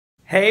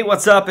Hey,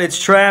 what's up?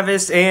 It's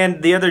Travis,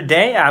 and the other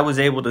day I was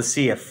able to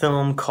see a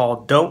film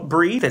called Don't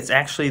Breathe. It's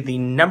actually the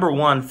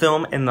 #1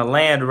 film in the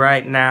land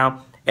right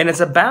now, and it's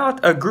about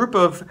a group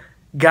of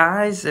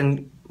guys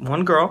and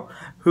one girl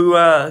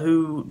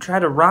who try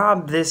to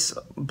rob this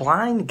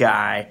blind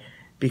guy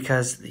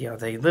because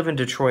they live in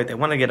Detroit. They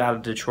want to get out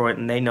of Detroit,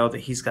 and they know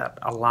that he's got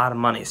a lot of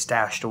money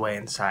stashed away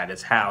inside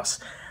his house.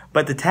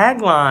 But the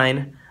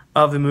tagline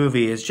of the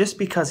movie is just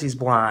because he's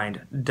blind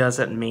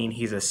doesn't mean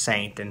he's a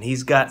saint, and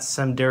he's got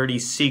some dirty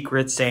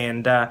secrets,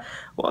 and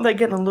well, they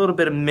get in a little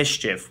bit of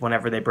mischief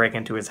whenever they break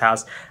into his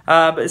house.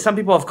 But some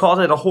people have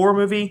called it a horror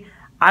movie.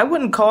 I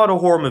wouldn't call it a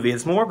horror movie.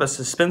 It's more of a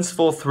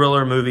suspenseful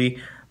thriller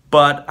movie,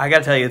 but I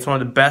gotta tell you, it's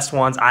one of the best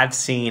ones I've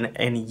seen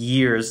in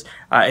years.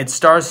 It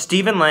stars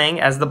Stephen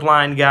Lang as the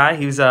blind guy.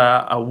 He was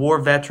a war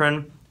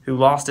veteran who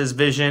lost his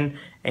vision,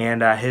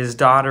 and his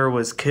daughter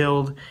was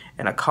killed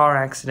in a car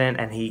accident,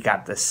 and he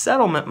got the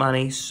settlement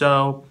money,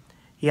 so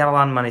he had a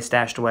lot of money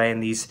stashed away,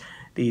 and these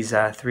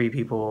three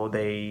people,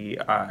 they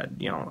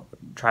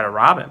try to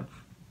rob him.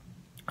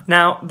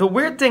 Now, the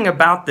weird thing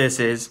about this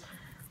is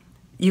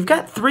you've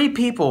got three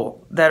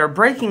people that are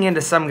breaking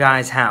into some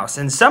guy's house,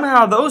 and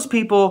somehow those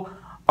people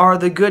are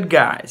the good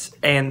guys,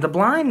 and the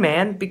blind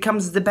man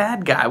becomes the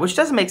bad guy, which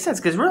doesn't make sense,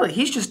 because really,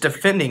 he's just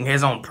defending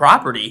his own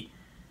property.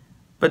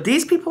 But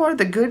these people are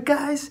the good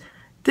guys?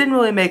 Didn't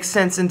really make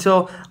sense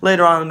until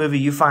later on in the movie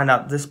you find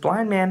out this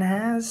blind man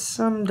has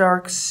some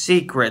dark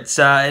secrets.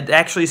 It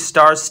actually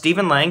stars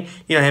Stephen Lang,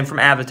 you know him from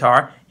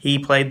Avatar. He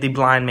played the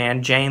blind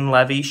man. Jane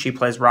Levy, she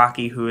plays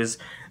Rocky, who is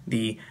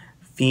the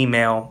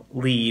female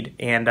lead.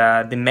 And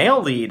the male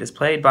lead is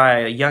played by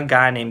a young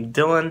guy named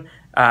Dylan,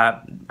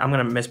 I'm going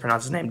to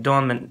mispronounce his name,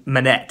 Dylan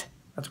Minnette.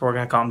 That's what we're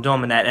going to call him,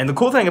 Dylan Minnette. And the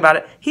cool thing about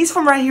it, he's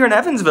from right here in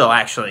Evansville,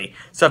 actually.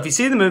 So if you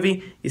see the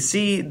movie, you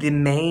see the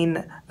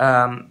main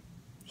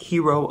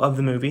hero of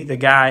the movie, the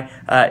guy,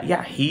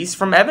 yeah, he's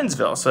from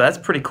Evansville, so that's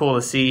pretty cool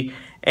to see.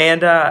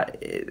 And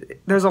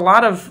there's a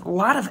lot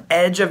of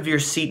edge of your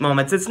seat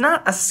moments. It's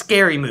not a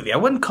scary movie. I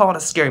wouldn't call it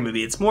a scary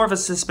movie. It's more of a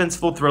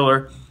suspenseful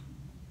thriller,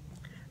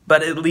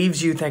 but it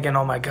leaves you thinking,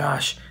 oh my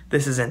gosh,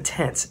 this is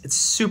intense. It's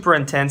super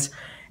intense,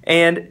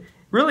 and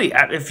really,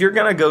 if you're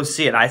gonna go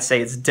see it, I'd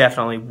say it's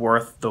definitely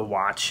worth the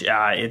watch.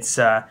 It's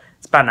about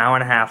an hour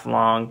and a half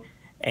long,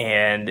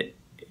 and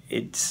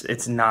it's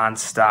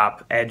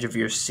nonstop, edge of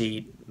your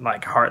seat,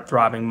 like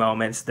heart-throbbing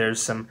moments.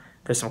 There's some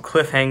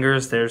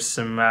cliffhangers, there's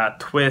some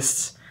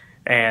twists,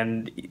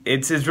 and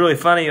it's really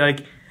funny.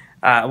 Like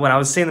when I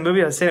was seeing the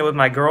movie, I was seeing it with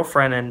my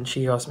girlfriend, and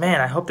she goes,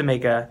 "Man, I hope to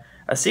make a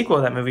sequel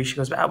to that movie." She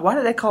goes, "Why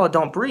did they call it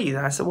Don't Breathe?"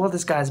 And I said, "Well,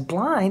 this guy's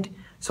blind,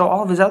 so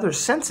all of his other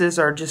senses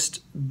are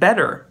just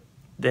better.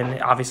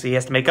 Then obviously he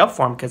has to make up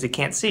for them because he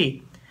can't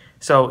see.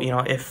 So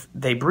if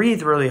they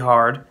breathe really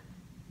hard,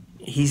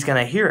 he's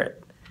gonna hear it."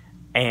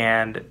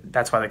 And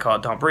that's why they call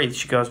it Don't Breathe.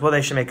 She goes, well,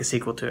 they should make a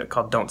sequel to it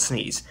called Don't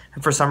Sneeze.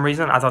 And for some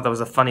reason, I thought that was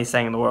the funniest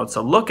thing in the world.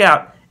 So look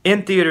out,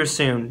 in theaters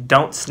soon,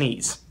 Don't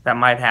Sneeze. That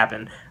might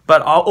happen.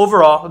 But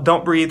overall,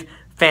 Don't Breathe,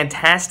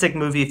 fantastic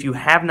movie. If you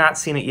have not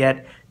seen it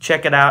yet,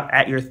 check it out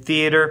at your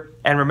theater.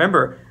 And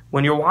remember,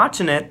 when you're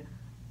watching it,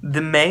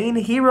 the main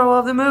hero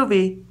of the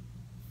movie,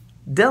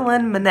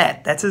 Dylan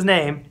Minnette, that's his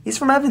name, he's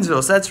from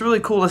Evansville. So that's really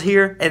cool to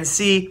hear and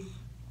see.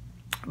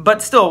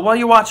 But still, while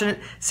you're watching it,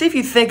 see if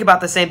you think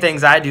about the same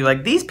things I do.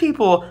 Like, these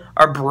people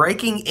are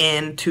breaking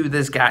into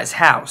this guy's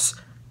house.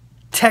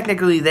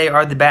 Technically, they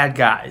are the bad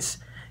guys.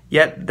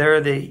 Yet,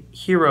 they're the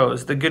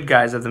heroes, the good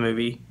guys of the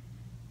movie,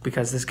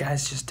 because this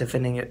guy's just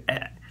defending it.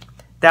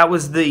 That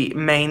was the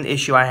main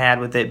issue I had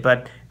with it,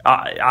 but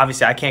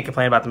obviously, I can't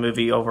complain about the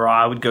movie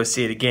overall. I would go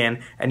see it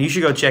again, and you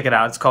should go check it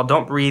out. It's called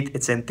Don't Breathe.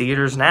 It's in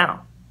theaters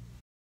now.